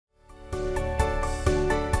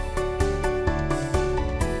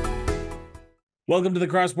Welcome to the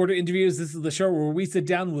Cross Border Interviews. This is the show where we sit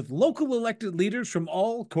down with local elected leaders from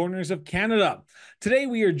all corners of Canada. Today,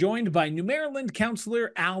 we are joined by New Maryland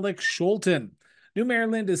Councillor Alex Scholten. New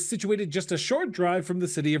Maryland is situated just a short drive from the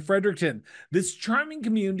city of Fredericton. This charming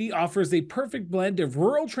community offers a perfect blend of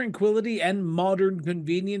rural tranquility and modern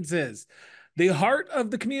conveniences. The heart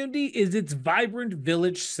of the community is its vibrant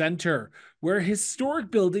village center, where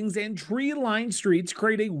historic buildings and tree-lined streets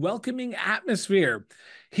create a welcoming atmosphere.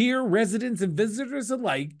 Here, residents and visitors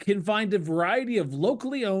alike can find a variety of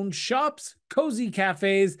locally owned shops, cozy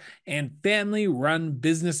cafes, and family-run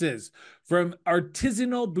businesses. From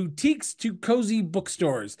artisanal boutiques to cozy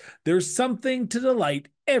bookstores, there's something to delight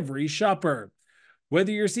every shopper.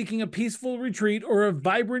 Whether you're seeking a peaceful retreat or a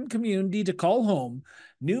vibrant community to call home,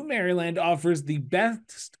 New Maryland offers the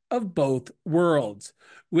best of both worlds.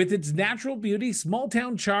 With its natural beauty, small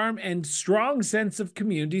town charm, and strong sense of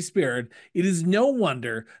community spirit, it is no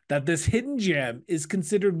wonder that this hidden gem is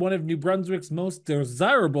considered one of New Brunswick's most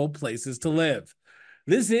desirable places to live.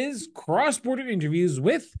 This is Cross Border Interviews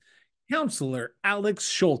with Councillor Alex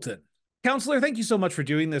Scholten. Councillor, thank you so much for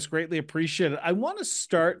doing this. Greatly appreciate it. I want to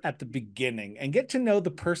start at the beginning and get to know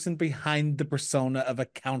the person behind the persona of a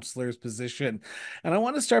councillor's position. And I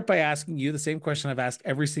want to start by asking you the same question I've asked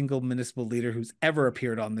every single municipal leader who's ever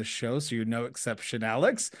appeared on this show, so you're no exception,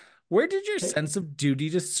 Alex. Where did your sense of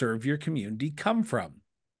duty to serve your community come from?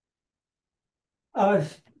 I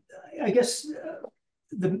guess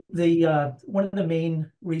the one of the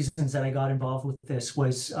main reasons that I got involved with this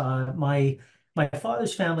was my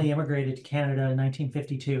father's family immigrated to Canada in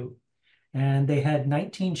 1952, and they had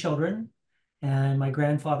 19 children, and my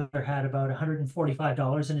grandfather had about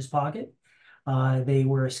 $145 in his pocket. They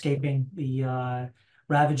were escaping the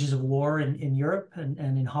ravages of war in Europe and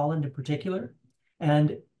in Holland in particular,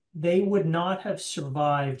 and they would not have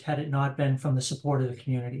survived had it not been from the support of the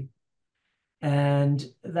community. And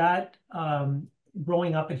that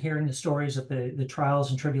growing up and hearing the stories of the trials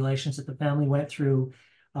and tribulations that the family went through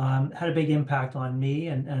had a big impact on me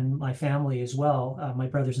and my family as well, my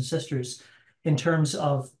brothers and sisters, in terms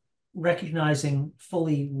of recognizing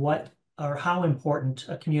fully what or how important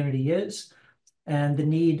a community is, and the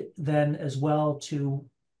need then as well to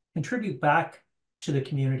contribute back to the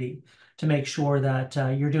community to make sure that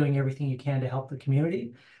you're doing everything you can to help the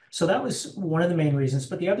community. So that was one of the main reasons.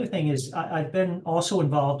 But the other thing is I've been also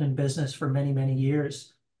involved in business for many, many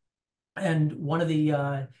years. And one of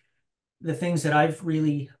the things that I've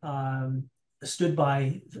really stood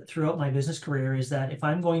by throughout my business career is that if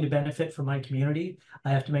I'm going to benefit from my community, I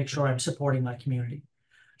have to make sure I'm supporting my community.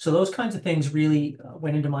 So those kinds of things really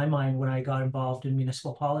went into my mind when I got involved in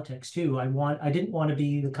municipal politics too. I didn't want to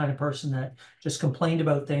be the kind of person that just complained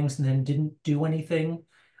about things and then didn't do anything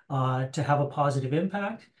to have a positive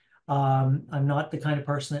impact. I'm not the kind of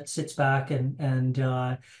person that sits back and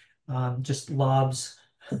just lobs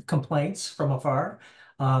complaints from afar.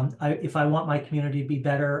 If I want my community to be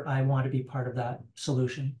better, I want to be part of that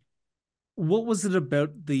solution. What was it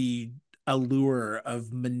about the allure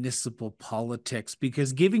of municipal politics?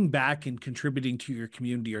 Because giving back and contributing to your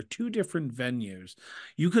community are two different venues.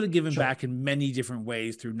 You could have given Sure. back in many different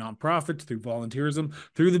ways, through nonprofits, through volunteerism,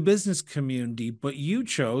 through the business community, but you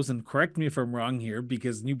chose, and correct me if I'm wrong here,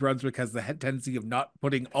 because New Brunswick has the tendency of not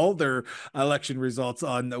putting all their election results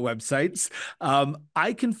on the websites.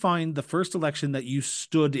 I can find the first election that you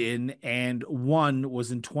stood in and won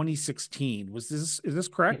was in 2016. Is this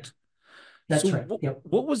correct? That's So right. Yep.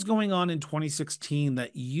 what was going on in 2016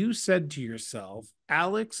 that you said to yourself,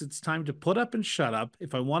 Alex, it's time to put up and shut up.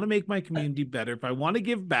 If I want to make my community better, if I want to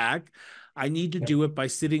give back, I need to Yep. do it by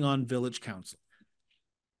sitting on village council.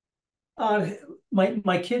 Uh,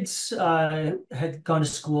 my kids had gone to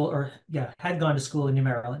school, or yeah, had gone to school in New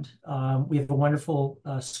Maryland. We have a wonderful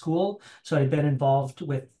school, so I'd been involved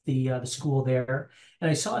with the school there, and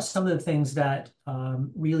I saw some of the things that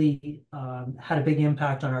really had a big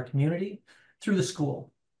impact on our community through the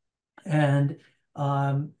school. And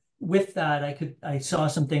with that, I saw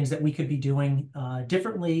some things that we could be doing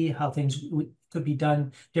differently, how things could be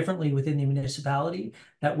done differently within the municipality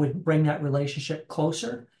that would bring that relationship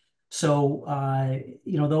closer. So,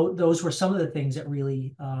 those were some of the things that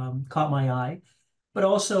really caught my eye. But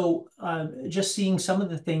also just seeing some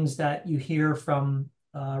of the things that you hear from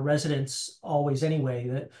residents always anyway,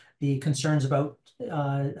 that the concerns about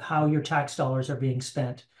how your tax dollars are being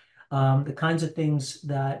spent, the kinds of things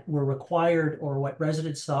that were required or what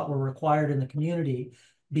residents thought were required in the community,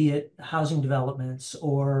 be it housing developments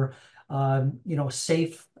or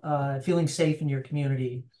safe, feeling safe in your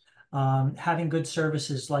community, having good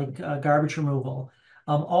services like garbage removal,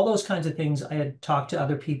 all those kinds of things. I had talked to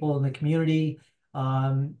other people in the community,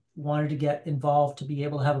 wanted to get involved to be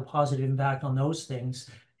able to have a positive impact on those things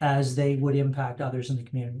as they would impact others in the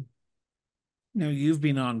community. You've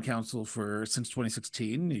been on council for since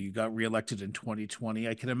 2016. You got reelected in 2020.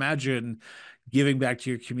 I can imagine giving back to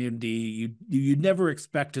your community. You never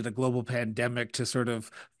expected a global pandemic to sort of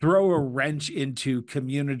throw a wrench into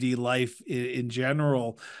community life in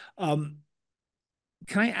general. Um,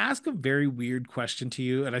 can I ask a very weird question to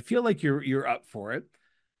you? And I feel like you're up for it.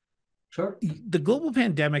 Sure. The global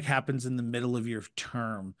pandemic happens in the middle of your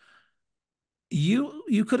term.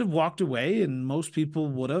 You could have walked away, and most people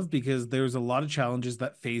would have, because there's a lot of challenges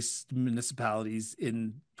that faced municipalities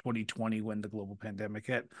in 2020 when the global pandemic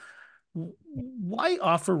hit. Why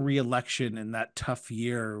offer re-election in that tough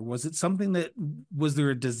year? Was it something that was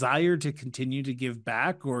there a desire to continue to give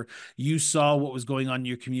back, or you saw what was going on in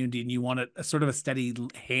your community and you wanted a sort of a steady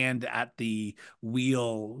hand at the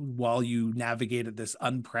wheel while you navigated this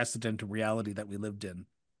unprecedented reality that we lived in?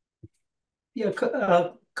 Yeah,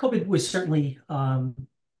 COVID was certainly an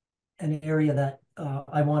area that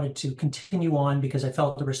I wanted to continue on because I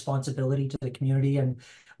felt the responsibility to the community, and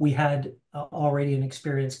we had already an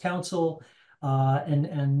experienced council,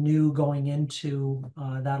 and knew going into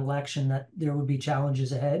that election that there would be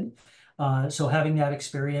challenges ahead. So having that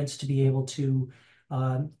experience to be able to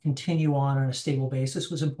continue on a stable basis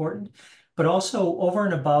was important. But also over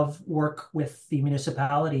and above work with the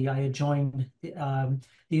municipality, I had joined the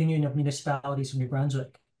Union of Municipalities of New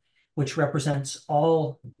Brunswick, which represents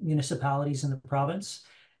all municipalities in the province.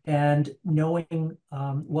 And knowing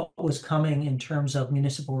what was coming in terms of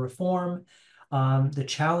municipal reform, the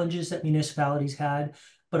challenges that municipalities had,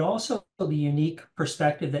 but also the unique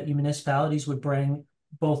perspective that municipalities would bring,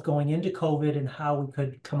 both going into COVID and how we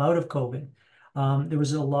could come out of COVID. There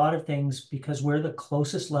was a lot of things, because we're the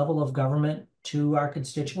closest level of government to our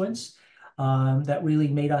constituents, that really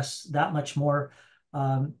made us that much more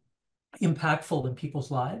impactful in people's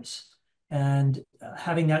lives. And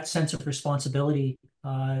having that sense of responsibility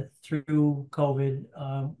through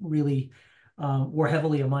COVID really were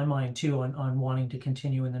heavily on my mind too, on wanting to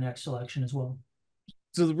continue in the next election as well.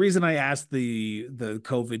 So the reason I asked the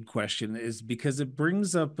COVID question is because it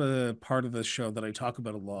brings up a part of the show that I talk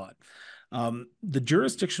about a lot. The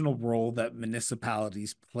jurisdictional role that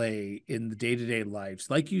municipalities play in the day-to-day lives.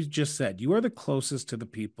 Like you just said, you are the closest to the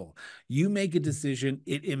people. You make a decision,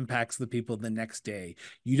 it impacts the people the next day.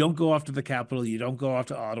 You don't go off to the capital, you don't go off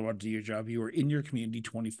to Ottawa to do your job. You are in your community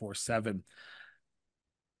 24/7.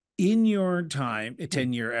 In your time,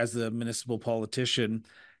 tenure as a municipal politician,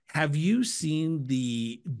 have you seen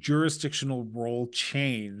the jurisdictional role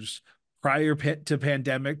change prior to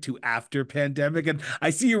pandemic to after pandemic? And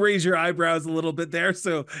I see you raise your eyebrows a little bit there.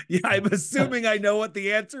 So yeah, I'm assuming I know what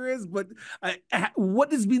the answer is, but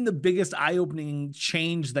what has been the biggest eye-opening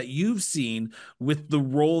change that you've seen with the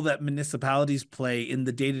role that municipalities play in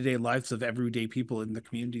the day-to-day lives of everyday people in the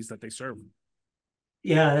communities that they serve?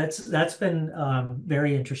 Yeah, that's been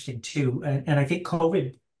very interesting too, and I think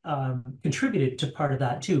COVID contributed to part of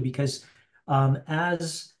that too, because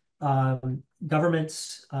as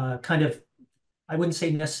governments kind of, I wouldn't say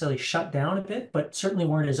necessarily shut down a bit, but certainly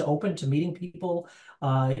weren't as open to meeting people.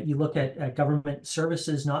 You look at government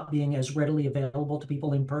services not being as readily available to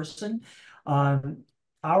people in person.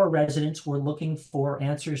 Our residents were looking for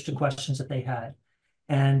answers to questions that they had.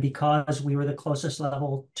 And because we were the closest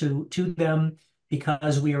level to them,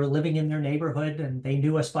 because we were living in their neighborhood and they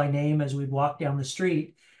knew us by name as we'd walk down the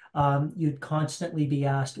street, you'd constantly be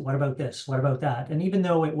asked, what about this? What about that? And even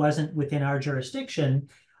though it wasn't within our jurisdiction,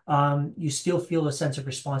 you still feel a sense of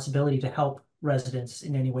responsibility to help residents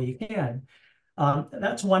in any way you can.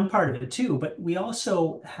 That's one part of it too, but we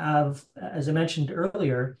also have, as I mentioned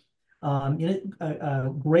earlier, a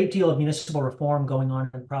great deal of municipal reform going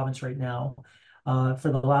on in the province right now. For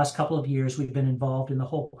the last couple of years, we've been involved in the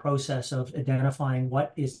whole process of identifying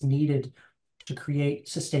what is needed to create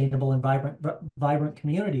sustainable and vibrant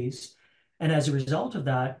communities. And as a result of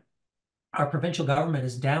that, our provincial government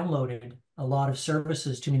has downloaded a lot of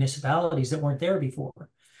services to municipalities that weren't there before.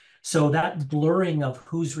 So that blurring of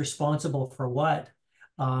who's responsible for what,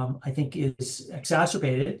 I think is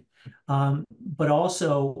exacerbated. But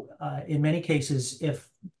also, in many cases, if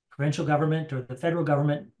provincial government or the federal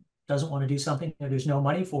government doesn't want to do something or there's no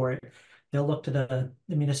money for it, they'll look to the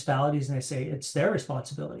municipalities and they say it's their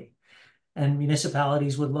responsibility. And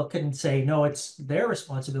municipalities would look and say, no, it's their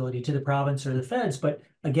responsibility to the province or the feds. But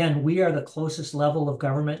again, we are the closest level of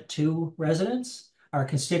government to residents, our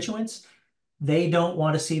constituents. They don't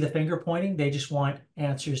want to see the finger pointing. They just want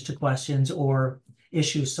answers to questions or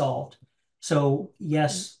issues solved. So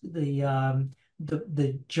yes, the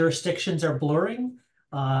jurisdictions are blurring,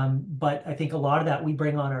 But I think a lot of that we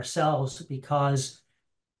bring on ourselves because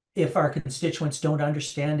if our constituents don't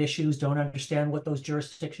understand issues, don't understand what those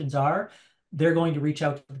jurisdictions are, they're going to reach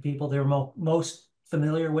out to the people they're most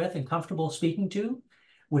familiar with and comfortable speaking to,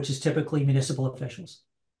 which is typically municipal officials.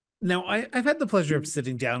 Now, I've had the pleasure of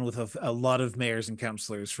sitting down with a lot of mayors and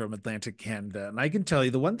councillors from Atlantic Canada, and I can tell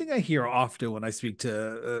you the one thing I hear often when I speak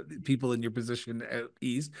to people in your position out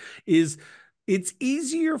east is it's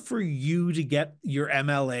easier for you to get your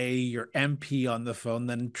MLA, your MP on the phone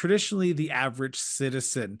than traditionally the average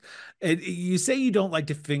citizen. And you say you don't like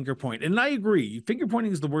to finger point, and I agree. Finger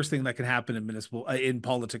pointing is the worst thing that can happen in municipal in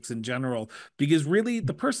politics in general, because really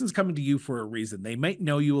the person's coming to you for a reason. They might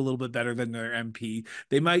know you a little bit better than their MP.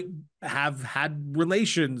 They might have had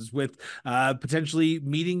relations with potentially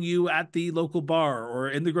meeting you at the local bar or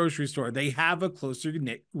in the grocery store. They have a closer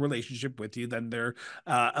knit relationship with you than their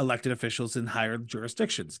elected officials in higher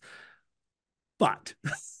jurisdictions. But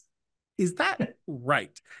is that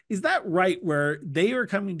right? Is that right where they are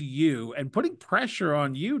coming to you and putting pressure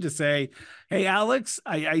on you to say, hey, Alex,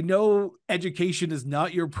 I know education is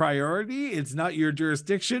not your priority, it's not your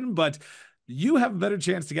jurisdiction, but you have a better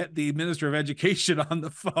chance to get the Minister of Education on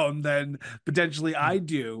the phone than potentially I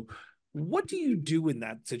do. What do you do in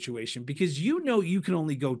that situation? Because you know you can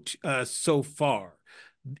only go so far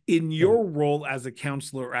in Yeah. your role as a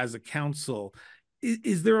counselor or as a council.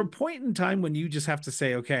 Is there a point in time when you just have to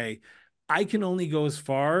say, okay, I can only go as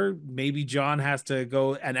far. Maybe John has to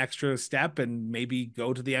go an extra step and maybe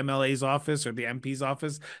go to the MLA's office or the MP's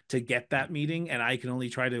office to get that meeting, and I can only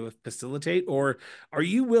try to facilitate? Or are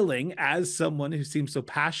you willing, as someone who seems so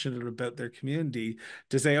passionate about their community,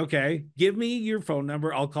 to say, okay, give me your phone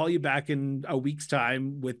number. I'll call you back in a week's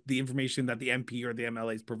time with the information that the MP or the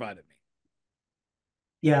MLA's provided me?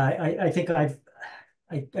 Yeah, I think I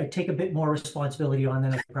take a bit more responsibility on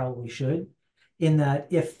than I probably should. In that,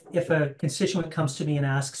 if a constituent comes to me and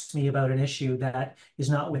asks me about an issue that is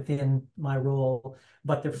not within my role,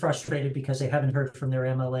 but they're frustrated because they haven't heard from their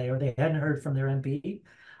MLA or they hadn't heard from their MP,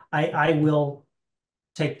 I will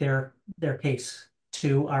take their case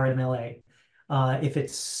to our MLA, if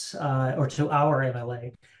it's or to our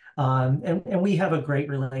MLA. And we have a great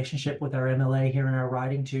relationship with our MLA here in our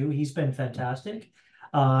riding too. He's been fantastic.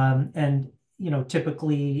 And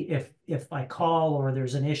typically if I call or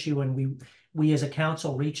there's an issue and we as a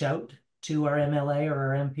council reach out to our MLA or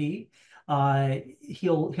our MP,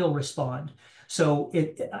 he'll respond. So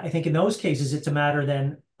I think in those cases it's a matter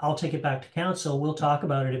then I'll take it back to council. We'll talk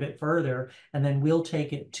about it a bit further, and then we'll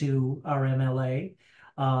take it to our MLA,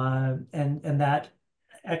 and that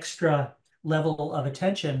extra level of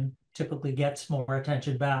attention typically gets more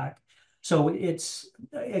attention back. So it's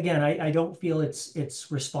again, I don't feel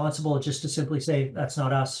it's responsible just to simply say that's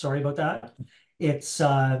not us. Sorry about that. It's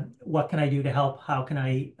what can I do to help? How can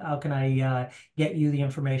I get you the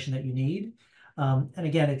information that you need? And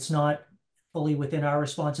again, it's not fully within our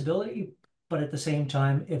responsibility, but at the same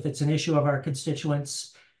time, if it's an issue of our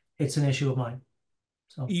constituents, it's an issue of mine.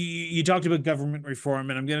 So You talked about government reform,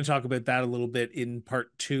 and I'm going to talk about that a little bit in part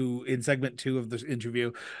two, in segment two of this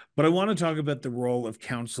interview. But I want to talk about the role of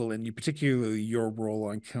council, and you, particularly your role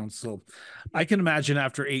on council. I can imagine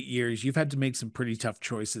after 8 years, you've had to make some pretty tough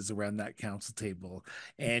choices around that council table,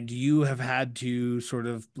 and you have had to sort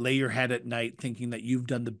of lay your head at night thinking that you've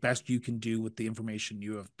done the best you can do with the information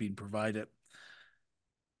you have been provided.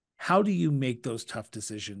 How do you make those tough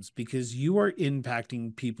decisions? Because you are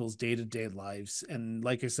impacting people's day-to-day lives. And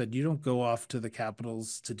like I said, you don't go off to the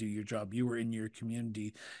capitals to do your job. You are in your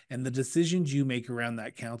community. And the decisions you make around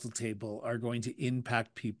that council table are going to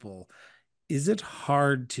impact people. Is it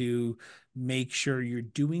hard to make sure you're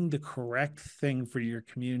doing the correct thing for your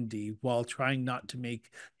community while trying not to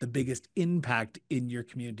make the biggest impact in your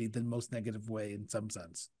community the most negative way in some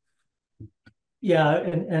sense? yeah,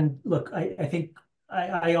 and look, I think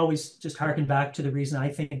I always just harken back to the reason I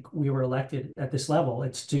think we were elected at this level.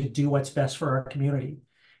 It's to do what's best for our community.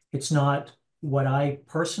 It's not what I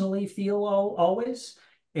personally feel always.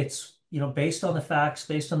 It's, based on the facts,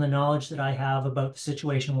 based on the knowledge that I have about the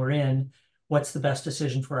situation we're in, what's the best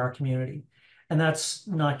decision for our community. And that's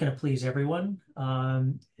not going to please everyone.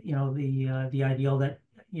 The ideal that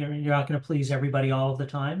you're not going to please everybody all of the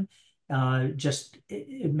time.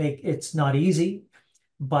 It's not easy,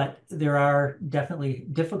 but there are definitely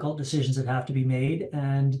difficult decisions that have to be made.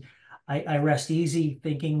 And I rest easy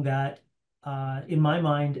thinking that in my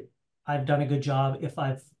mind, I've done a good job if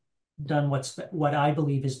I've done what I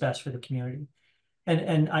believe is best for the community.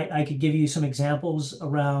 And I could give you some examples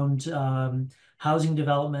around housing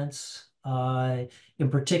developments. In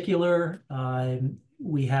particular,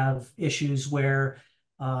 we have issues where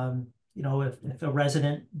if a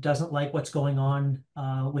resident doesn't like what's going on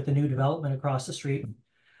with the new development across the street,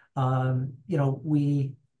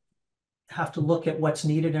 we have to look at what's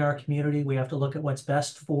needed in our community. We have to look at what's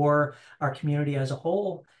best for our community as a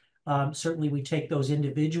whole. Certainly, we take those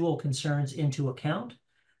individual concerns into account,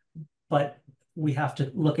 but we have to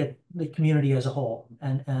look at the community as a whole,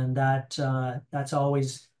 and that's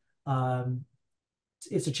always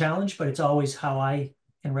it's a challenge, but it's always how I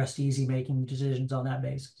can rest easy making decisions on that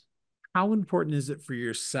basis. How important is it for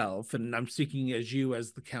yourself? And I'm speaking as you,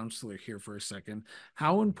 as the counselor here for a second.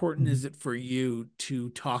 How important Mhm. is it for you to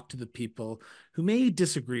talk to the people who may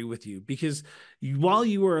disagree with you? Because while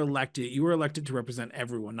you were elected to represent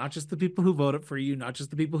everyone, not just the people who voted for you, not just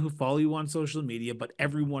the people who follow you on social media, but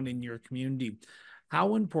everyone in your community.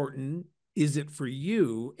 How important is it for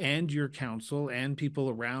you and your council and people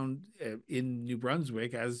around in New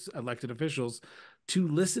Brunswick as elected officials to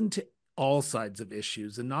listen to all sides of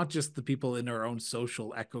issues and not just the people in our own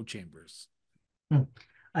social echo chambers? Hmm.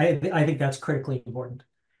 I think that's critically important.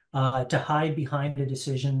 To hide behind a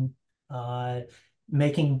decision, uh,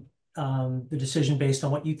 making the decision based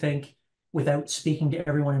on what you think without speaking to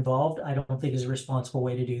everyone involved, I don't think is a responsible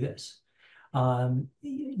way to do this.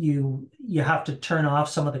 You have to turn off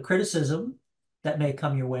some of the criticism that may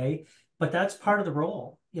come your way, but that's part of the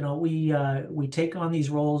role. We take on these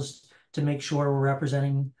roles to make sure we're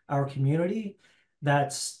representing our community.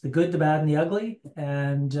 That's the good, the bad, and the ugly.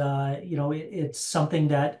 And it's something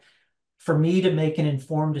that for me to make an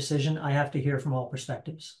informed decision, I have to hear from all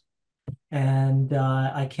perspectives. And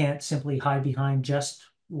I can't simply hide behind just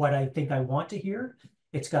what I think I want to hear.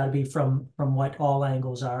 It's got to be from what all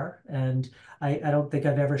angles are. And I don't think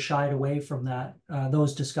I've ever shied away from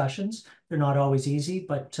those discussions. They're not always easy,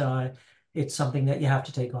 but it's something that you have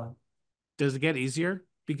to take on. Does it get easier?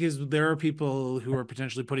 Because there are people who are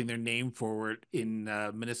potentially putting their name forward in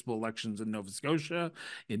municipal elections in Nova Scotia,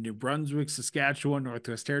 in New Brunswick, Saskatchewan,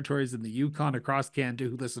 Northwest Territories, in the Yukon, across Canada,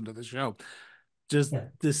 who listen to the show. Does Yeah.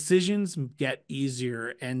 decisions get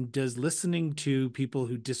easier, and does listening to people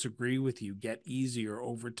who disagree with you get easier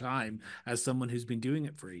over time as someone who's been doing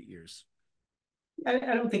it for 8 years? I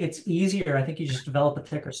don't think it's easier. I think you just develop a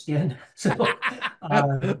thicker skin. So,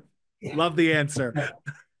 Love the answer.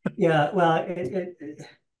 yeah, well,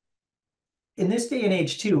 in this day and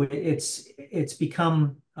age too, it's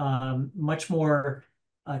become much more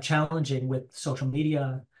challenging with social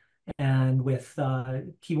media and with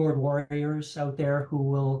keyboard warriors out there who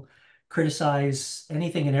will criticize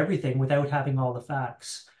anything and everything without having all the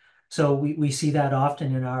facts. So we see that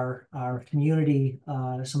often in our community,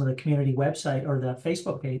 some of the community website or the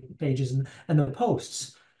Facebook pages and the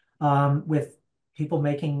posts with people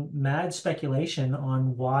making mad speculation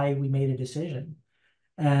on why we made a decision.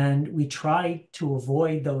 And we try to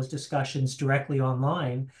avoid those discussions directly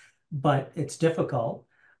online, but it's difficult.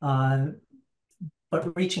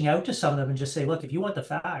 But reaching out to some of them and just say, look, if you want the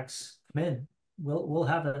facts, come in. We'll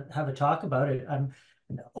have a talk about it. I'm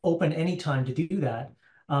open anytime to do that.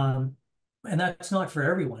 And that's not for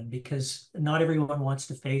everyone because not everyone wants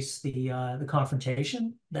to face the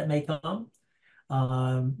confrontation that may come.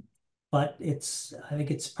 Um, but I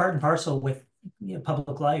think it's part and parcel with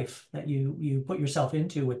public life that you put yourself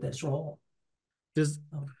into with this role. Does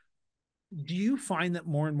Um, Do you find that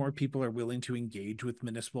more and more people are willing to engage with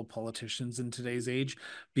municipal politicians in today's age?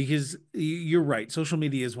 Because you're right, social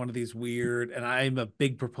media is one of these weird, and I'm a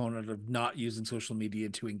big proponent of not using social media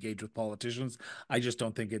to engage with politicians. I just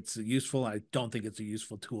don't think it's useful. I don't think it's a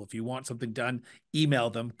useful tool. If you want something done, email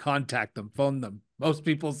them, contact them, phone them. Most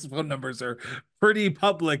people's phone numbers are pretty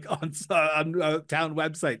public on town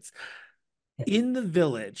websites. In the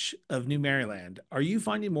village of New Maryland, are you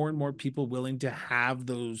finding more and more people willing to have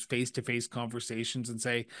those face-to-face conversations and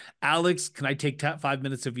say, Alex, can I take 5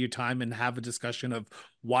 minutes of your time and have a discussion of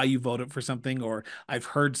why you voted for something? Or I've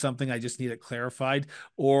heard something, I just need it clarified.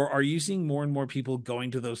 Or are you seeing more and more people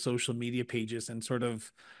going to those social media pages and sort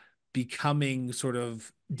of becoming sort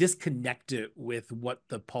of disconnected with what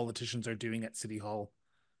the politicians are doing at City Hall?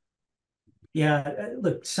 Yeah,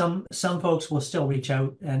 look, some folks will still reach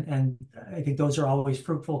out, and I think those are always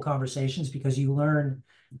fruitful conversations because you learn,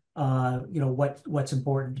 what's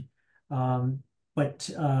important. Um, but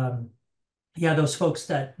yeah, those folks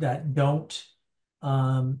that don't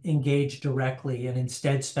engage directly and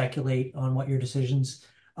instead speculate on what your decisions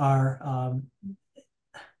are,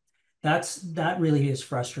 that really is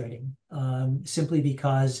frustrating. Simply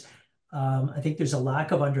because I think there's a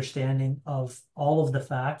lack of understanding of all of the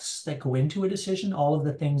facts that go into a decision, all of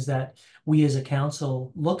the things that we as a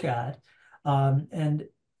council look at. And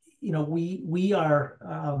we are,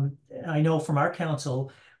 I know from our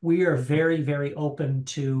council, we are very, very open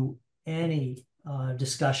to any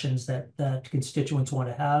discussions that constituents want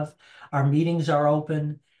to have. Our meetings are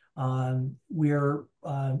open. We're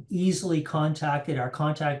easily contacted. Our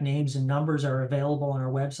contact names and numbers are available on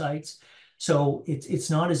our websites. So it's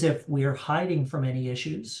not as if we're hiding from any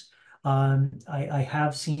issues. I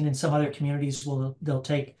have seen in some other communities they'll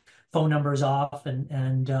take phone numbers off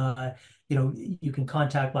and you can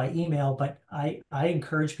contact by email, but I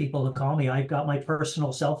encourage people to call me. I've got my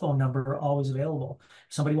personal cell phone number always available.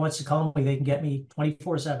 If somebody wants to call me, they can get me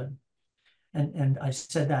 24/7. And I've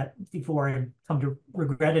said that before and come to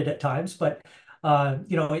regret it at times, but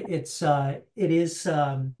it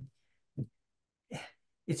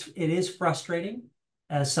is frustrating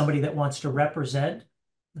as somebody that wants to represent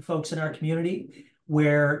the folks in our community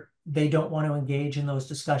where they don't want to engage in those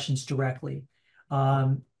discussions directly.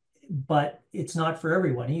 But it's not for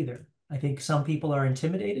everyone either. I think some people are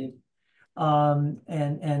intimidated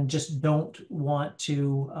and just don't want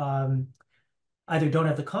to either don't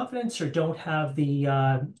have the confidence or don't have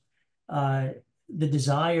the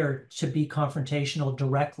desire to be confrontational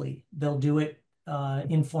directly. They'll do it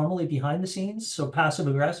informally behind the scenes, so passive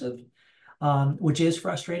aggressive, which is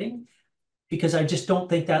frustrating because I just don't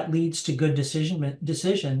think that leads to good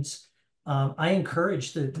decisions. I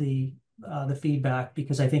encourage the feedback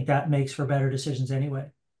because I think that makes for better decisions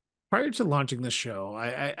anyway. Prior to launching the show,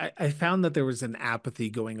 I found that there was an apathy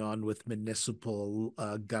going on with municipal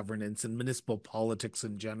governance and municipal politics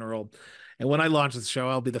in general. And when I launched the show,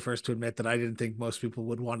 I'll be the first to admit that I didn't think most people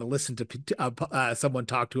would want to listen to someone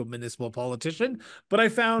talk to a municipal politician. But I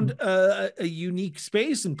found a unique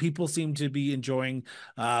space, and people seem to be enjoying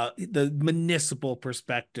the municipal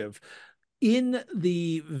perspective. In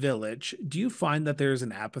the village, do you find that there's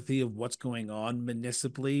an apathy of what's going on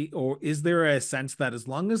municipally, or is there a sense that as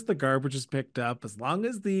long as the garbage is picked up, as long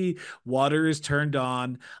as the water is turned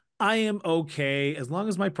on, I am okay, as long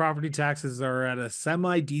as my property taxes are at a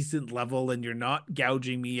semi-decent level and you're not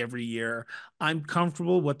gouging me every year, I'm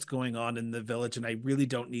comfortable what's going on in the village and I really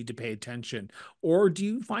don't need to pay attention? Or do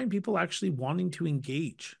you find people actually wanting to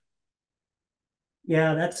engage?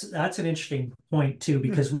 Yeah, that's an interesting point too,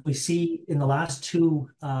 because we see in the last two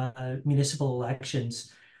municipal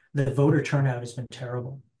elections, the voter turnout has been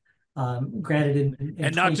terrible. Granted, in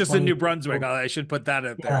And not just in New 2020, Brunswick. I should put that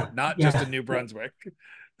out there. yeah, Not just in yeah, New Brunswick.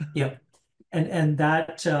 yeah, and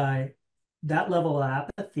that level of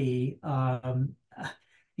apathy,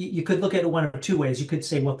 you could look at it one of two ways. You could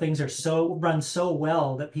say, well, things are run so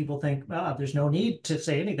well that people think, there's no need to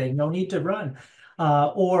say anything, no need to run.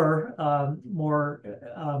 Or more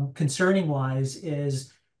concerning wise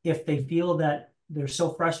is if they feel that they're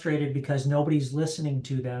so frustrated because nobody's listening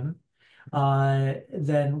to them,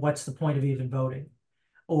 then what's the point of even voting?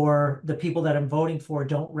 Or the people that I'm voting for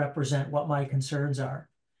don't represent what my concerns are.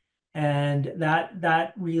 And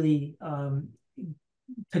that really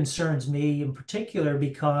concerns me in particular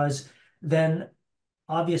because then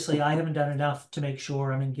obviously I haven't done enough to make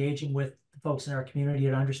sure I'm engaging with the folks in our community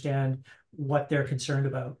and understand what they're concerned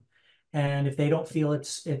about. And if they don't feel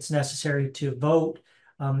it's necessary to vote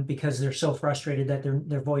because they're so frustrated that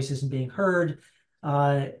their voice isn't being heard,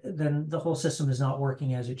 then the whole system is not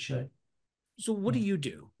working as it should. So what do you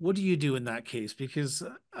do? What do you do in that case? Because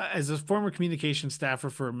as a former communication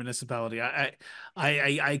staffer for a municipality,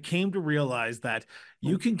 I came to realize that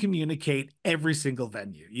you can communicate every single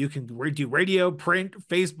venue. You can do radio, print,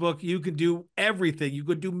 Facebook. You can do everything. You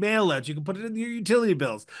could do mail outs. You can put it in your utility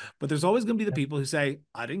bills. But there's always going to be the people who say,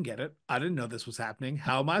 "I didn't get it. I didn't know this was happening.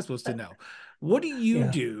 How am I supposed to know?" What do you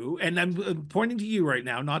Yeah. do? And I'm pointing to you right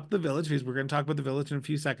now, not the village, because we're going to talk about the village in a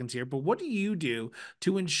few seconds here. But what do you do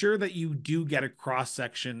to ensure that you do get a cross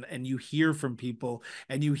section and you hear from people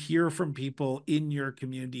and you hear from people in your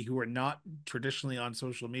community who are not traditionally on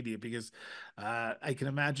social media? Because I can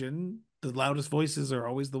imagine the loudest voices are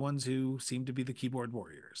always the ones who seem to be the keyboard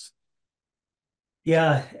warriors.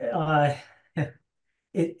 Yeah.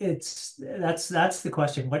 That's the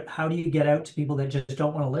question. How do you get out to people that just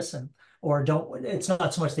don't want to listen or don't, it's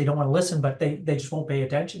not so much they don't want to listen, but they just won't pay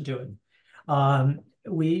attention to it.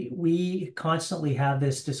 We constantly have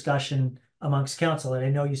this discussion amongst council, and I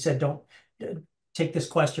know you said don't take this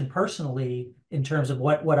question personally in terms of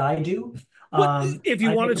what I do. What if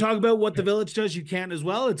you I want to make talk about what the village does, you can as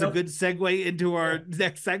well. It's a nope, good segue into yeah. our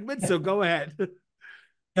next segment. So go ahead.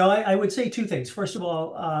 No, I would say two things. First of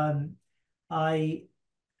all, I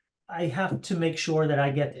I have to make sure that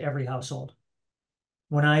I get to every household.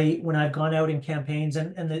 When I've gone out in campaigns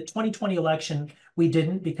and the 2020 election, we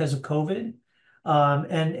didn't because of COVID.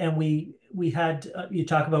 And we had you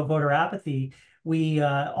talk about voter apathy. We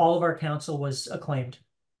all of our council was acclaimed.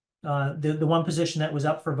 The one position that was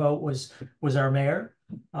up for vote was our mayor.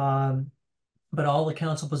 But all the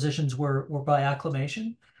council positions were by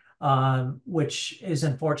acclamation, which is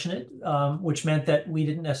unfortunate, which meant that we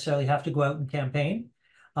didn't necessarily have to go out and campaign.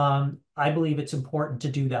 I believe it's important to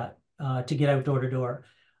do that, to get out door to door.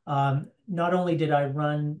 Not only did I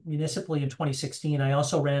run municipally in 2016, I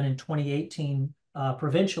also ran in 2018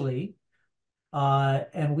 provincially,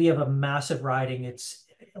 and we have a massive riding. It's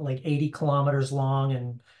like 80 kilometers long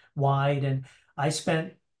and wide, and I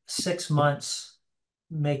spent 6 months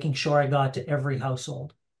making sure I got to every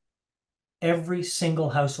single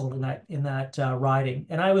household in that riding.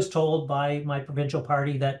 And I was told by my provincial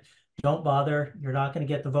party that don't bother, you're not going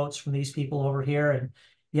to get the votes from these people over here, and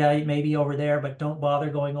yeah, maybe over there, but don't bother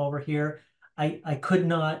going over here. I could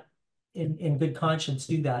not, in good conscience,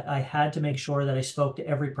 do that. I had to make sure that I spoke to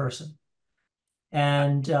every person.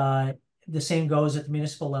 And the same goes at the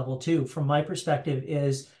municipal level too. From my perspective,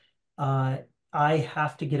 is I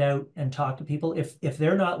have to get out and talk to people. If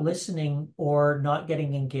they're not listening or not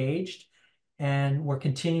getting engaged, and we're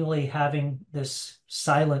continually having this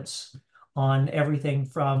silence on everything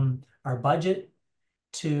from our budget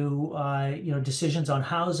to decisions on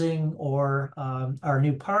housing or our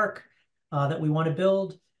new park that we want to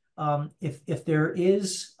build. If there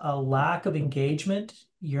is a lack of engagement,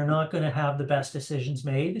 you're not going to have the best decisions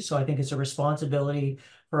made. So I think it's a responsibility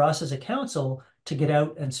for us as a council to get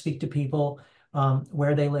out and speak to people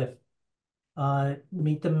where they live.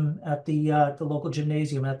 Meet them at the local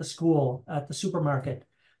gymnasium, at the school, at the supermarket,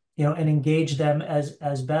 and engage them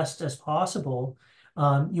as best as possible.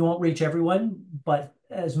 You won't reach everyone, but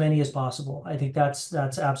as many as possible. I think that's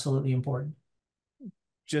absolutely important.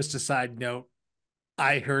 Just a side note,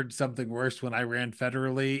 I heard something worse when I ran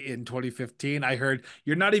federally in 2015. I heard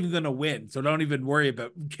you're not even going to win, so don't even worry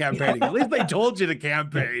about campaigning. At least they told you to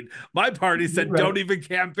campaign. My party said Right. don't even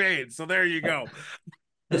campaign. So there you go.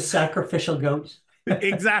 The sacrificial goat.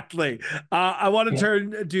 Exactly. I want to Yeah.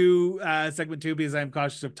 turn to segment two because I'm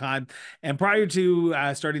cautious of time. And prior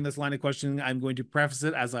to starting this line of questioning, I'm going to preface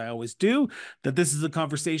it, as I always do, that this is a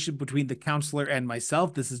conversation between the counselor and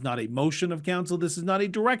myself. This is not a motion of council. This is not a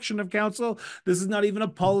direction of council. This is not even a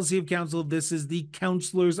policy of council. This is the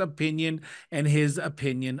counselor's opinion and his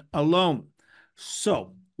opinion alone.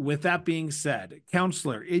 So, with that being said,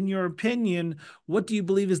 counselor, in your opinion, what do you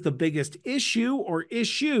believe is the biggest issue or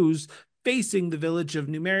issues facing the village of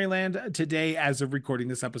New Maryland today as of recording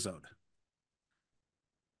this episode?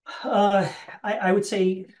 I would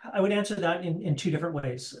say I would answer that in two different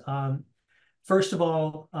ways. First of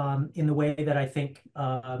all, in the way that I think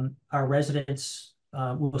our residents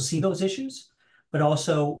will see those issues, but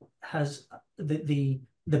also has the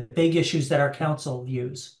big issues that our council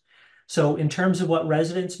views. So in terms of what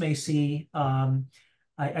residents may see,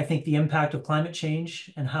 I think the impact of climate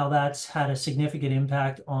change and how that's had a significant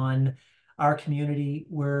impact on our community.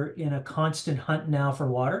 We're in a constant hunt now for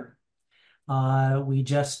water. We're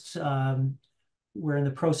in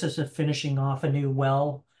the process of finishing off a new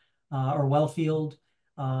well or well field,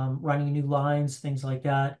 running new lines, things like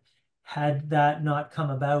that. Had that not come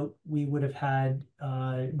about, we would have had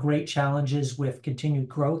great challenges with continued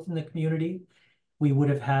growth in the community. We would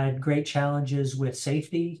have had great challenges with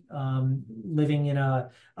safety, living in a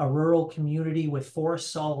rural community with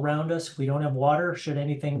forests all around us. If we don't have water, should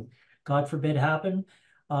anything, God forbid, happen,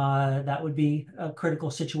 that would be a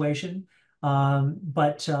critical situation.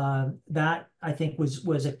 But that, I think,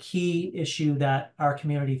 was a key issue that our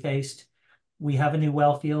community faced. We have a new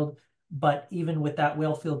well field, but even with that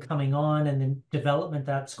well field coming on and the development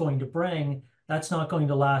that's going to bring, that's not going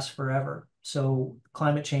to last forever. So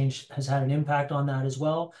climate change has had an impact on that as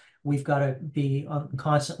well. We've got to be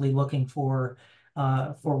constantly looking for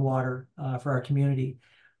water for our community.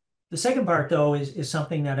 The second part, though, is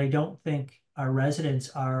something that I don't think our residents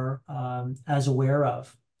are as aware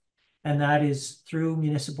of, and that is through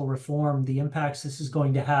municipal reform, the impacts this is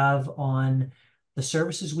going to have on the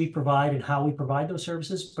services we provide and how we provide those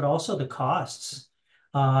services, but also the costs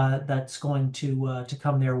that's going to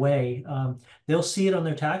come their way. They'll see it on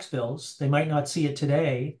their tax bills. They might not see it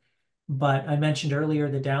today, but I mentioned earlier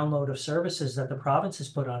the download of services that the province has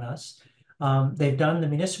put on us. They've done the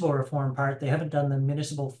municipal reform part. They haven't done the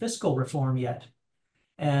municipal fiscal reform yet.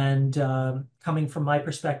 And coming from my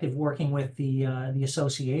perspective, working with the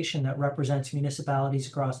association that represents municipalities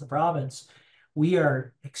across the province, we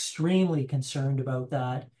are extremely concerned about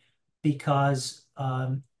that because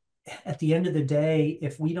at the end of the day,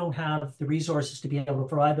 if we don't have the resources to be able to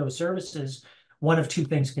provide those services, one of two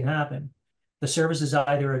things can happen. The services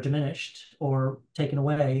either are diminished or taken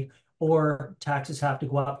away, or taxes have to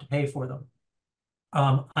go up to pay for them.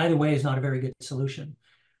 Either way is not a very good solution.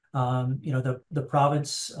 The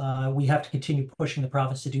province, we have to continue pushing the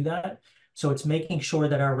province to do that. So it's making sure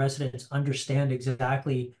that our residents understand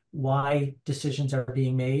exactly why decisions are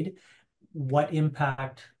being made, what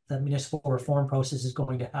impact the municipal reform process is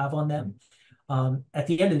going to have on them. At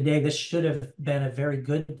the end of the day, this should have been a very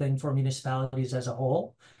good thing for municipalities as a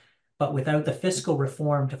whole. But without the fiscal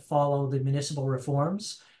reform to follow the municipal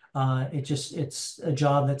reforms, it's a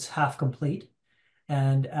job that's half complete.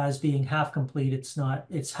 And as being half complete,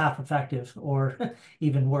 it's half effective or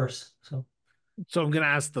even worse. So I'm going to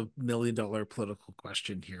ask the $1 million political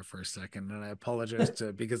question here for a second. And I apologize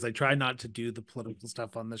because I try not to do the political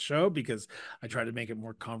stuff on the show because I try to make it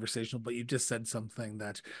more conversational, but you just said something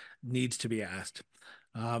that needs to be asked.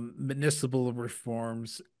 Municipal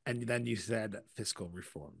reforms, and then you said fiscal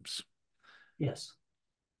reforms. yes.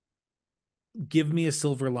 Give me a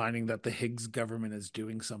silver lining that the Higgs government is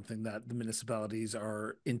doing something that the municipalities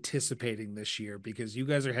are anticipating this year, because you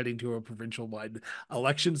guys are heading to a provincial wide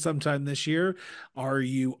election sometime this year. Are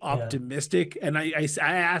you Yeah. optimistic? And I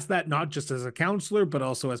ask that not just as a councillor, but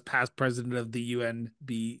also as past president of the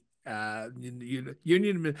UNB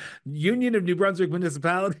Union of New Brunswick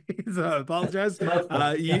Municipalities. I apologize.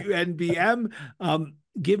 Yeah. UNBM.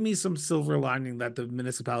 Give me some silver lining that the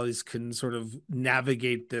municipalities can sort of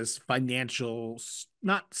navigate this financial,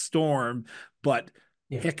 not storm, but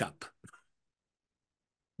Yeah. hiccup.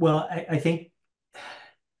 Well, I think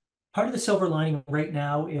part of the silver lining right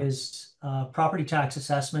now is property tax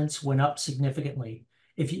assessments went up significantly.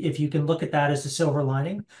 If you can look at that as the silver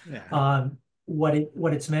lining, Yeah.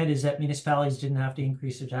 what it's meant is that municipalities didn't have to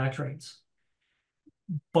increase their tax rates.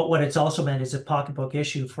 But what it's also meant is a pocketbook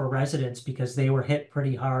issue for residents because they were hit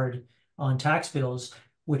pretty hard on tax bills,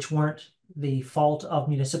 which weren't the fault of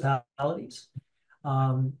municipalities. But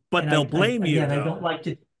And they'll blame you again, I don't though. like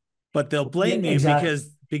to. But they'll Yeah, blame you exactly.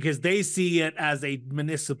 because they see it as a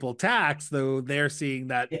municipal tax, though they're seeing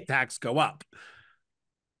that Yeah, tax go up.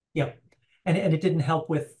 yeah. And it didn't help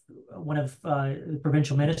with one of the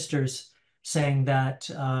provincial ministers saying that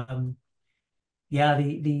yeah,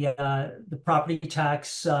 the property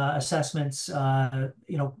tax assessments,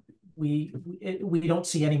 we don't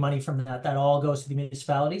see any money from that. That all goes to the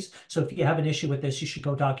municipalities. So if you have an issue with this, you should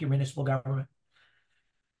go talk to your municipal government.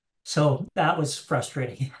 So that was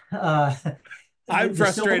frustrating. I'm The silver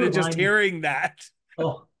frustrated just lining, hearing that.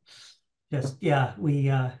 oh, just yeah,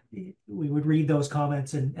 we would read those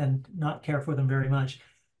comments and not care for them very much.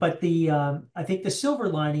 But I think the silver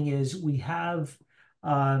lining is we have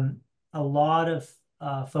um, a lot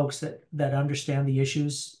of folks that understand the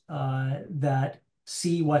issues that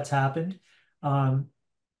see what's happened. Um,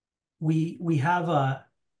 we have a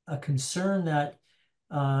concern that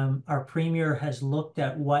our premier has looked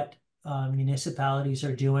at what municipalities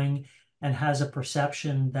are doing and has a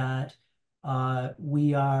perception that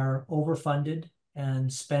we are overfunded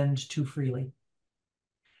and spend too freely,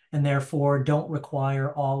 and therefore don't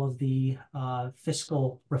require all of the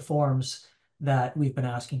fiscal reforms that we've been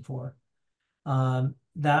asking for.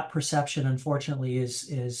 That perception, unfortunately,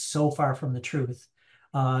 is so far from the truth.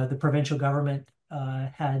 The provincial government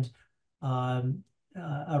had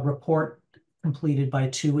a report completed by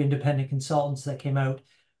two independent consultants that came out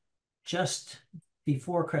just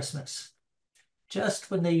before Christmas,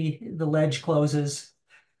 just when the ledge closes.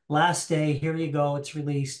 Last day, here you go, it's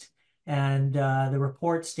released. And the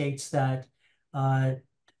report states that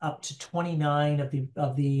up to 29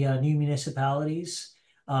 of the new municipalities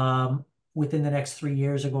within the next 3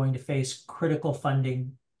 years are going to face critical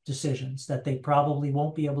funding decisions that they probably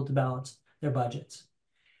won't be able to balance their budgets.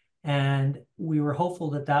 And we were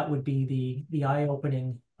hopeful that that would be the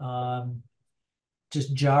eye-opening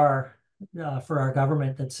just jar for our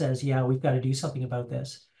government that says, yeah, we've got to do something about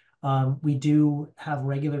this. We do have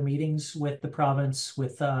regular meetings with the province,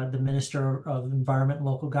 with the Minister of Environment and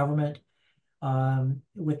Local Government,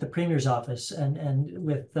 with the Premier's office, and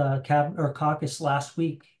with caucus last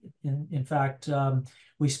week. In fact,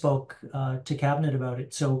 we spoke to Cabinet about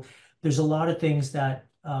it. So there's a lot of things that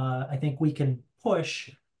I think we can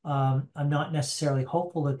push. I'm not necessarily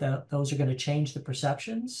hopeful that those are going to change the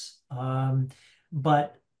perceptions,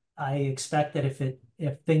 but I expect that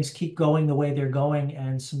if things keep going the way they're going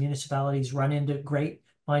and some municipalities run into great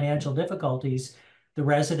financial difficulties, the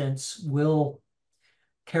residents will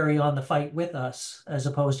carry on the fight with us as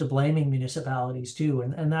opposed to blaming municipalities too.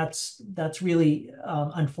 And that's really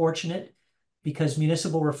unfortunate because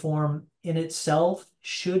municipal reform in itself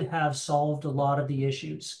should have solved a lot of the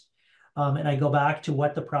issues. And I go back to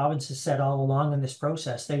what the province has said all along in this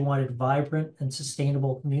process. They wanted vibrant and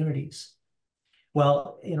sustainable communities.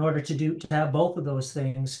 Well, in order to have both of those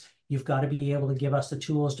things, You've got to be able to give us the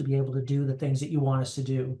tools to be able to do the things that you want us to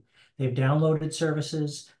do. They've downloaded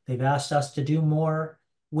services. They've asked us to do more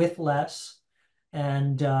with less.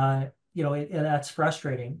 And, that's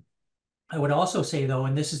frustrating. I would also say, though,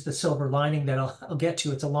 and this is the silver lining that I'll get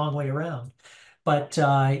to, it's a long way around. But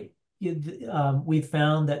we've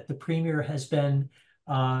found that the premier has been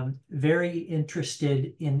very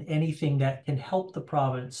interested in anything that can help the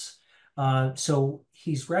province. So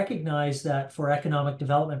he's recognized that for economic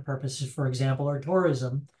development purposes, for example, or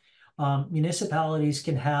tourism, municipalities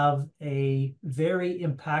can have a very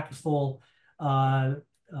impactful, I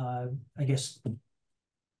guess,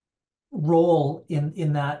 role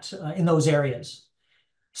in those areas.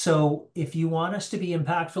 So if you want us to be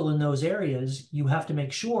impactful in those areas, you have to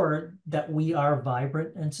make sure that we are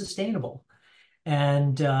vibrant and sustainable.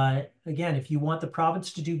 And again, if you want the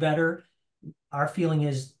province to do better, our feeling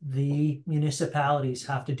is the municipalities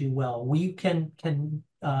have to do well. We can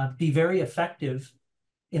be very effective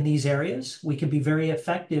in these areas. We can be very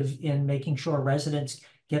effective in making sure residents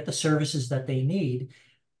get the services that they need.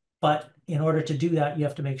 But in order to do that, you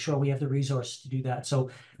have to make sure we have the resources to do that.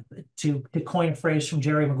 So to coin a phrase from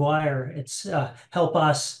Jerry Maguire, it's help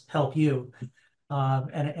us, help you.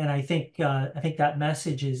 And I think that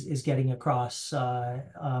message is getting across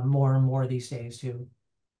more and more these days too.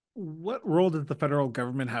 What role does the federal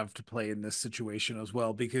government have to play in this situation as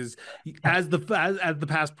well? Because as the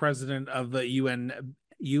past president of the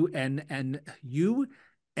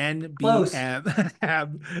Close.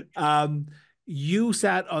 UNBM, you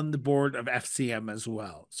sat on the board of FCM as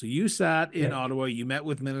well. So you sat in Yeah. Ottawa, you met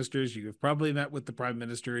with ministers, you've probably met with the prime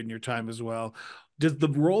minister in your time as well. Does the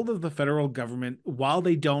role of the federal government, while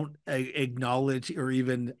they don't acknowledge or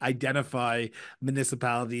even identify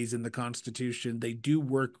municipalities in the Constitution, they do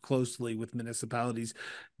work closely with municipalities.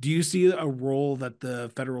 Do you see a role that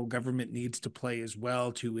the federal government needs to play as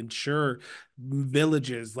well to ensure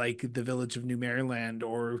villages like the village of New Maryland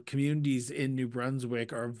or communities in New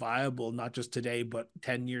Brunswick are viable, not just today, but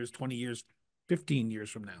 10 years, 20 years, 15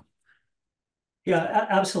 years from now? Yeah,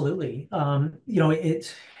 absolutely.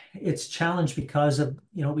 It's challenged because of,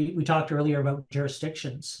 we talked earlier about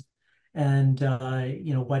jurisdictions and,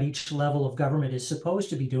 what each level of government is supposed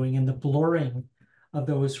to be doing and the blurring of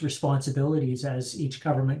those responsibilities as each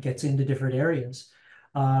government gets into different areas.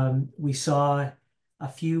 We saw a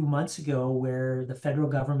few months ago where the federal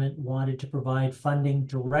government wanted to provide funding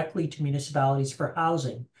directly to municipalities for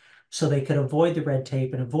housing so they could avoid the red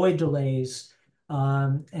tape and avoid delays.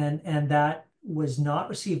 And that was not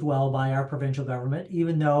received well by our provincial government,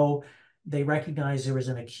 even though they recognized there was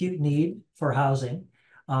an acute need for housing.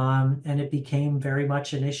 And it became very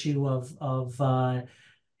much an issue of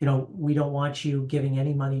we don't want you giving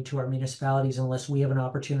any money to our municipalities unless we have an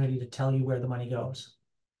opportunity to tell you where the money goes.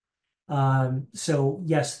 So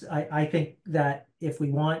yes, I think that if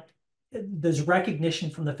we want, there's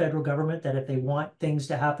recognition from the federal government that if they want things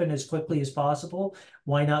to happen as quickly as possible,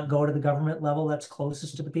 why not go to the government level that's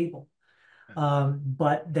closest to the people?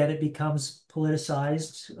 But then it becomes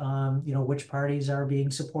politicized, which parties are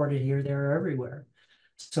being supported here, there, or everywhere.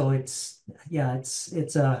 So it's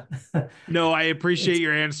a No, I appreciate it's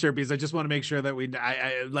your answer because I just want to make sure that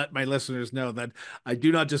I let my listeners know that I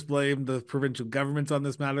do not just blame the provincial governments on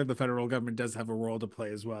this matter. The federal government does have a role to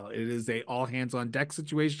play as well. It is a all hands on deck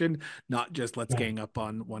situation, not just let's yeah. gang up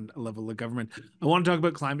on one level of government. I want to talk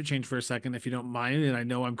about climate change for a second, if you don't mind. And I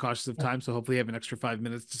know I'm cautious of time, so hopefully I have an extra 5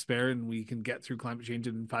 minutes to spare and we can get through climate change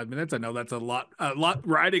in 5 minutes. I know that's a lot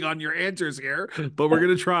riding on your answers here, but we're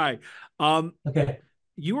gonna try. Okay.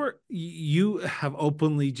 You have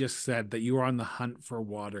openly just said that you are on the hunt for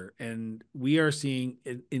water, and we are seeing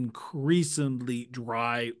an increasingly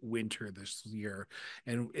dry winter this year,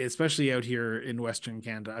 and especially out here in Western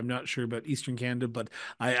Canada. I'm not sure about Eastern Canada, but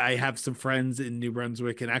I have some friends in New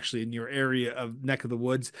Brunswick and actually in your area of neck of the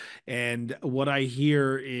woods. And what I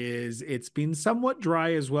hear is it's been somewhat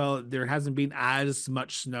dry as well. There hasn't been as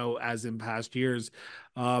much snow as in past years.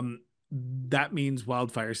 Um, that means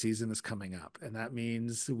wildfire season is coming up. And that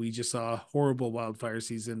means we just saw a horrible wildfire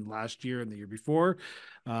season last year and the year before.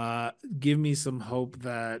 Give me some hope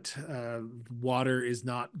that water is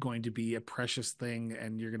not going to be a precious thing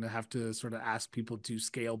and you're going to have to sort of ask people to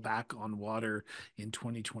scale back on water in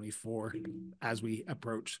 2024 as we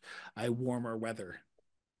approach a warmer weather.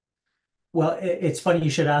 Well, it's funny you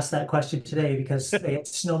should ask that question today because they had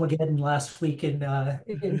snowmageddon last week in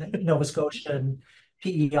Nova Scotia and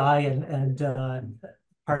PEI and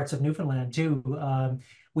parts of Newfoundland too.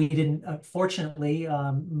 We didn't, fortunately,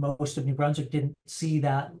 most of New Brunswick didn't see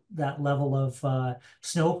that level of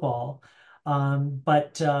snowfall.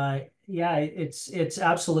 But yeah, it's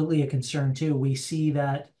absolutely a concern too. We see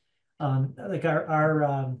that Like our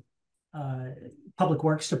uh, public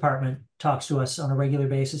works department talks to us on a regular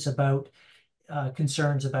basis about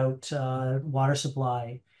concerns about water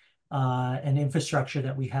supply and infrastructure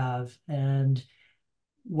that we have. And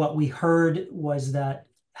what we heard was that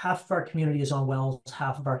half of our community is on wells,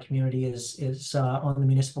 half of our community is on the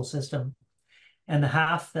municipal system, and the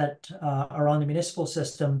half that are on the municipal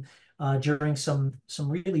system during some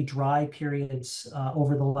really dry periods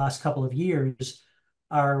over the last couple of years,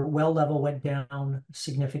 our well level went down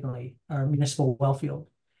significantly, our municipal well field,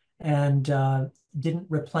 and didn't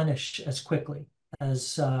replenish as quickly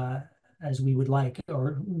as as we would like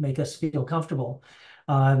or make us feel comfortable.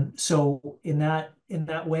 So in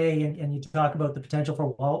that way, and you talk about the potential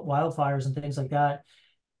for wildfires and things like that,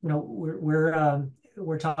 you know,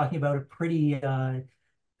 we're talking about a pretty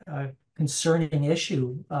concerning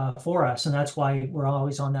issue for us, and that's why we're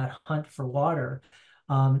always on that hunt for water.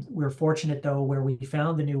 We're fortunate though, where we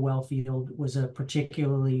found the new well field was a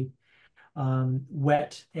particularly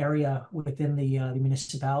wet area within the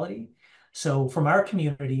municipality. So from our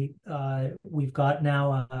community, we've got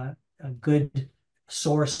now a good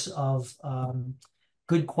source of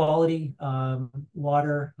good quality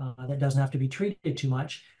water that doesn't have to be treated too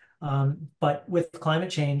much. But with climate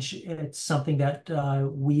change, it's something that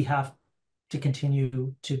we have to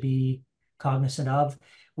continue to be cognizant of.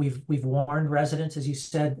 We've warned residents, as you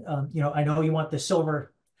said. You know, I know you want the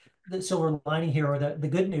silver lining here, or the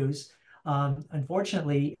good news.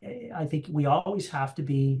 Unfortunately, I think we always have to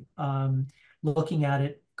be looking at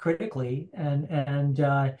it critically, and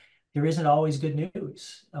there isn't always good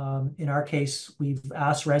news. In our case, we've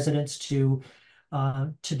asked residents to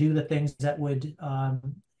do the things that would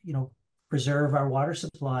you know, preserve our water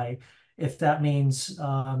supply. If that means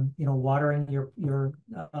you know, watering your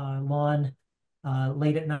lawn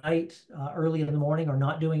late at night, early in the morning, or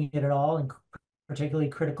not doing it at all, and particularly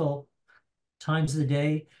critical times of the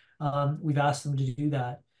day, we've asked them to do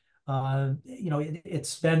that. You know,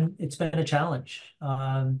 it's been a challenge,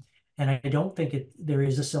 and I don't think there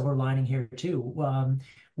is a silver lining here too.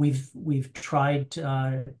 We've tried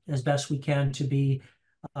as best we can to be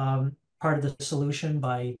part of the solution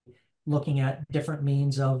by looking at different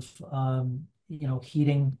means of you know,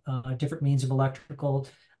 heating, different means of electrical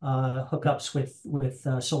hookups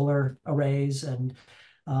with solar arrays and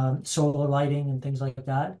solar lighting and things like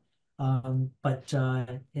that. But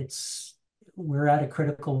we're at a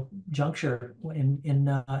critical juncture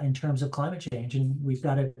in terms of climate change, and we've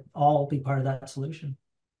got to all be part of that solution.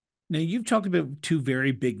 Now, you've talked about two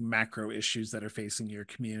very big macro issues that are facing your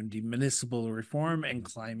community: municipal reform and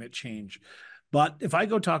climate change. But if I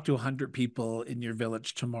go talk to 100 people in your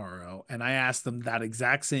village tomorrow and I ask them that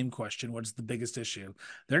exact same question, what's the biggest issue?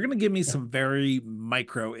 They're going to give me Yeah, some very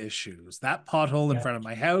micro issues. That pothole in yeah, front of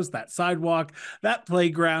my house, that sidewalk, that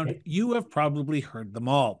playground, yeah, you have probably heard them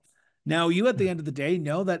all. Now, you at the yeah. end of the day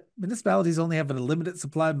know that municipalities only have a limited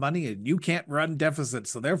supply of money and you can't run deficits.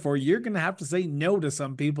 So, therefore, you're going to have to say no to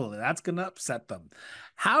some people, and that's going to upset them.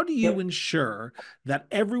 How do you Yep. ensure that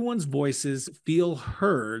everyone's voices feel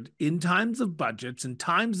heard in times of budgets and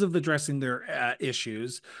times of addressing their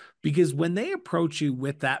issues? Because when they approach you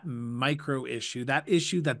with that micro issue, that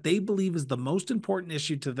issue that they believe is the most important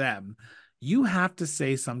issue to them, you have to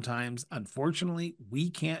say sometimes, unfortunately, we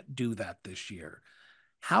can't do that this year.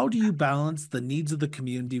 How do you balance the needs of the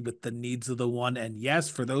community with the needs of the one? And yes,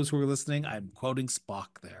 for those who are listening, I'm quoting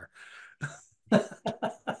Spock there.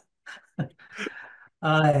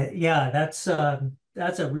 Yeah, that's a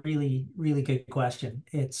really good question.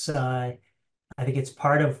 It's I think it's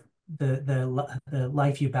part of the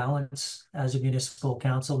life you balance as a municipal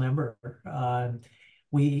council member.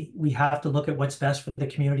 We have to look at what's best for the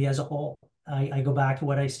community as a whole. I go back to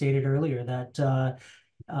what I stated earlier, that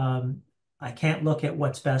um, I can't look at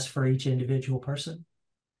what's best for each individual person.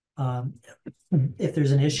 Um, if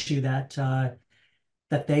there's an issue that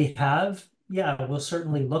they have, yeah, we'll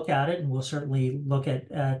certainly look at it, and we'll certainly look at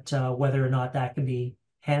whether or not that can be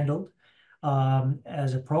handled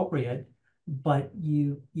as appropriate. But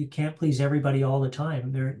you can't please everybody all the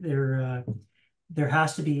time. There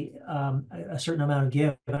has to be a certain amount of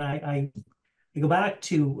give. And I go back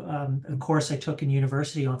to a course I took in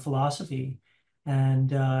university on philosophy,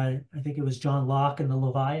 and I think it was John Locke and the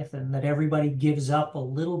Leviathan, that everybody gives up a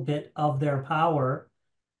little bit of their power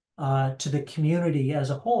to the community as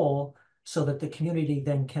a whole, so that the community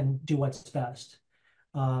then can do what's best.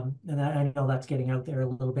 And I know that's getting out there a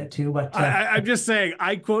little bit too, but I'm just saying,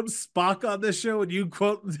 I quote Spock on this show and you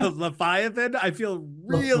quote the Leviathan. I feel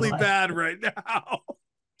really Levi- bad right now.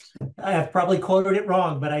 I have probably quoted it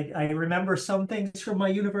wrong, but I remember some things from my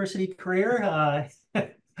university career.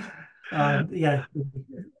 Yeah,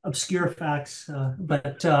 obscure facts,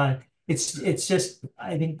 but it's just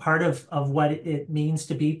I think part of what it means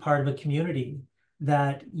to be part of a community,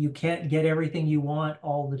 that you can't get everything you want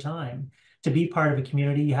all the time. To be part of a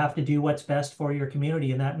community, you have to do what's best for your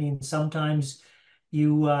community, and that means sometimes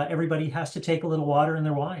you everybody has to take a little water in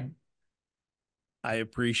their wine. I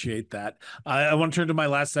appreciate that. I want to turn to my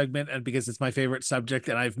last segment, and because it's my favorite subject,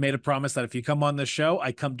 and I've made a promise that if you come on the show,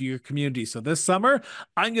 I come to your community. So this summer,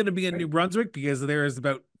 I'm going to be in New Right? Brunswick because there is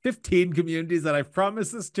about 15 communities that I've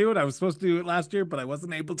promised this to, and I was supposed to do it last year, but I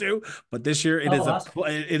wasn't able to. But this year, Oh, awesome.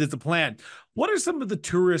 it is a plan. What are some of the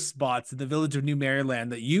tourist spots in the village of New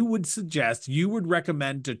Maryland that you would suggest, you would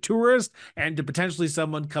recommend to tourists and to potentially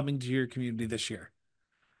someone coming to your community this year?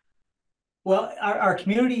 Well, our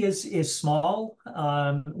community is small.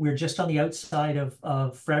 We're just on the outside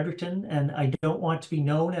of Fredericton, and I don't want to be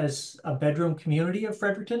known as a bedroom community of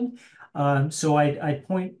Fredericton. So I'd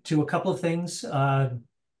point to a couple of things.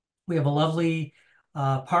 We have a lovely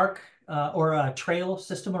park or a trail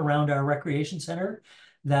system around our recreation center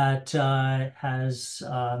that has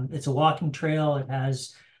it's a walking trail. It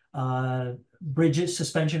has bridges,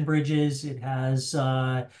 suspension bridges. It has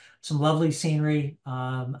some lovely scenery.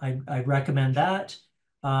 I'd recommend that.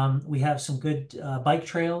 We have some good bike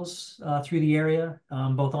trails through the area,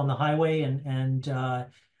 both on the highway and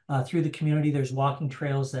through the community. There's walking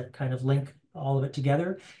trails that kind of link all of it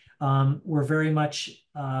together. We're very much,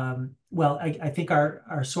 well, I think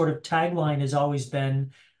our sort of tagline has always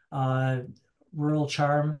been rural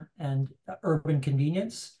charm and urban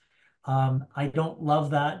convenience. I don't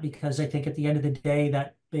love that because I think at the end of the day,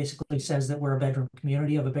 that basically says that we're a bedroom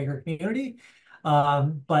community of a bigger community.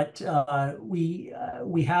 But we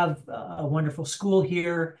have a wonderful school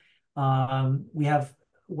here. We have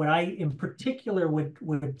what I in particular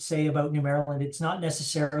would say about New Maryland. It's not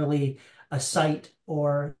necessarily a site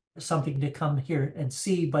or something to come here and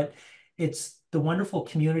see, but it's the wonderful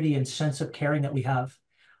community and sense of caring that we have.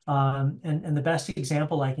 And the best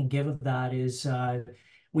example I can give of that is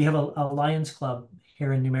we have a Lions Club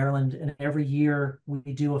here in New Maryland, and every year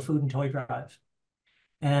we do a food and toy drive.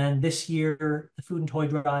 And this year, the food and toy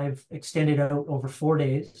drive extended out over 4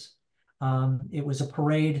 days. It was a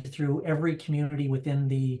parade through every community within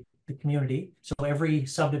the community, so every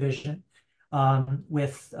subdivision,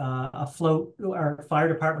 with a float. Our fire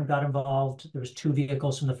department got involved. There was 2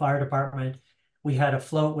 vehicles from the fire department. We had a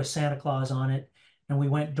float with Santa Claus on it, and we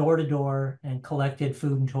went door to door and collected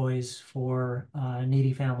food and toys for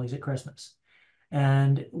needy families at Christmas.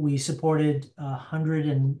 And we supported 100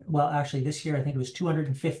 and, well, actually this year I think it was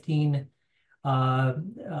 215 uh,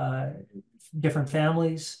 uh, different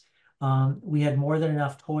families. We had more than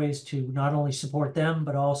enough toys to not only support them,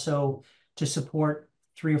 but also to support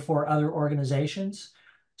 3 or 4 other organizations.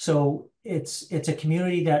 So it's a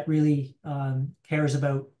community that really cares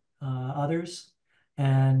about others.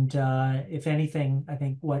 And if anything, I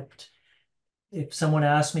think what if someone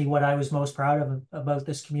asked me what I was most proud of about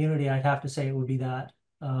this community, I'd have to say it would be that.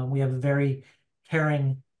 We have a very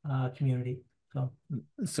caring community. So,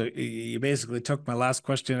 So you basically took my last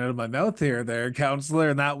question out of my mouth here, there,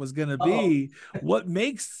 counselor, and that was going to oh, be what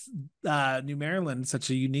makes New Maryland such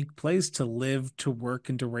a unique place to live, to work,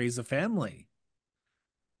 and to raise a family.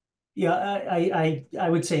 yeah, I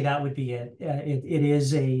would say that would be it. It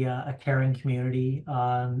is a caring community.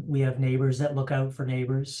 We have neighbors that look out for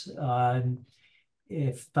neighbors.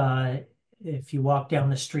 If uh, if you walk down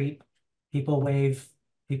the street, people wave,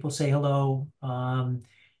 people say hello.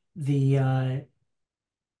 The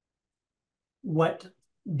what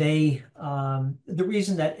the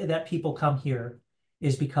reason that people come here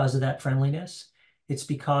is because of that friendliness. It's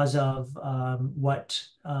because of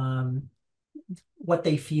what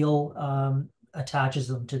they feel attaches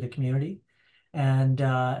them to the community, and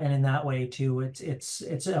in that way too, it's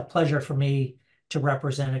a pleasure for me to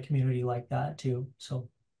represent a community like that too. So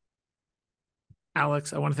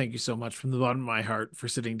Alex, I want to thank you so much from the bottom of my heart for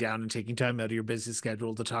sitting down and taking time out of your busy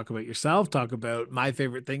schedule to talk about yourself, talk about my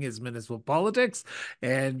favorite thing is municipal politics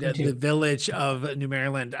and me the too. village of New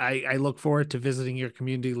Maryland. I look forward to visiting your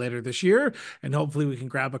community later this year, and hopefully we can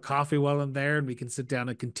grab a coffee while I'm there and we can sit down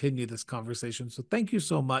and continue this conversation. So thank you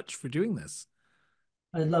so much for doing this.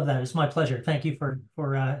 I love that. It's my pleasure. Thank you for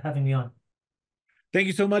having me on. Thank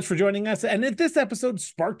you so much for joining us. And if this episode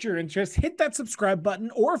sparked your interest, hit that subscribe button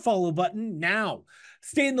or follow button now.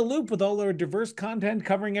 Stay in the loop with all our diverse content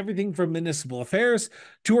covering everything from municipal affairs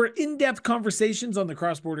to our in-depth conversations on the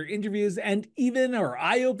cross-border interviews and even our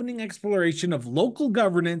eye-opening exploration of local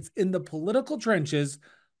governance in the political trenches,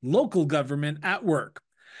 local government at work.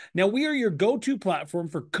 Now, we are your go-to platform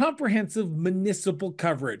for comprehensive municipal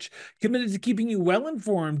coverage, committed to keeping you well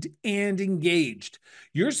informed and engaged.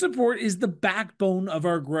 Your support is the backbone of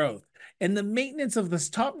our growth and the maintenance of this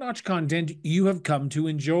top-notch content you have come to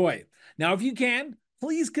enjoy. Now, if you can,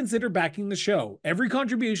 please consider backing the show. Every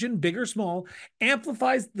contribution, big or small,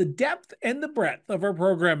 amplifies the depth and the breadth of our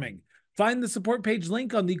programming. Find the support page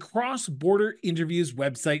link on the Cross Border Interviews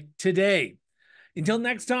website today. Until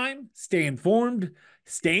next time, stay informed,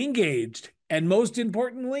 stay engaged, and most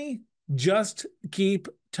importantly, just keep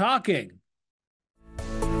talking.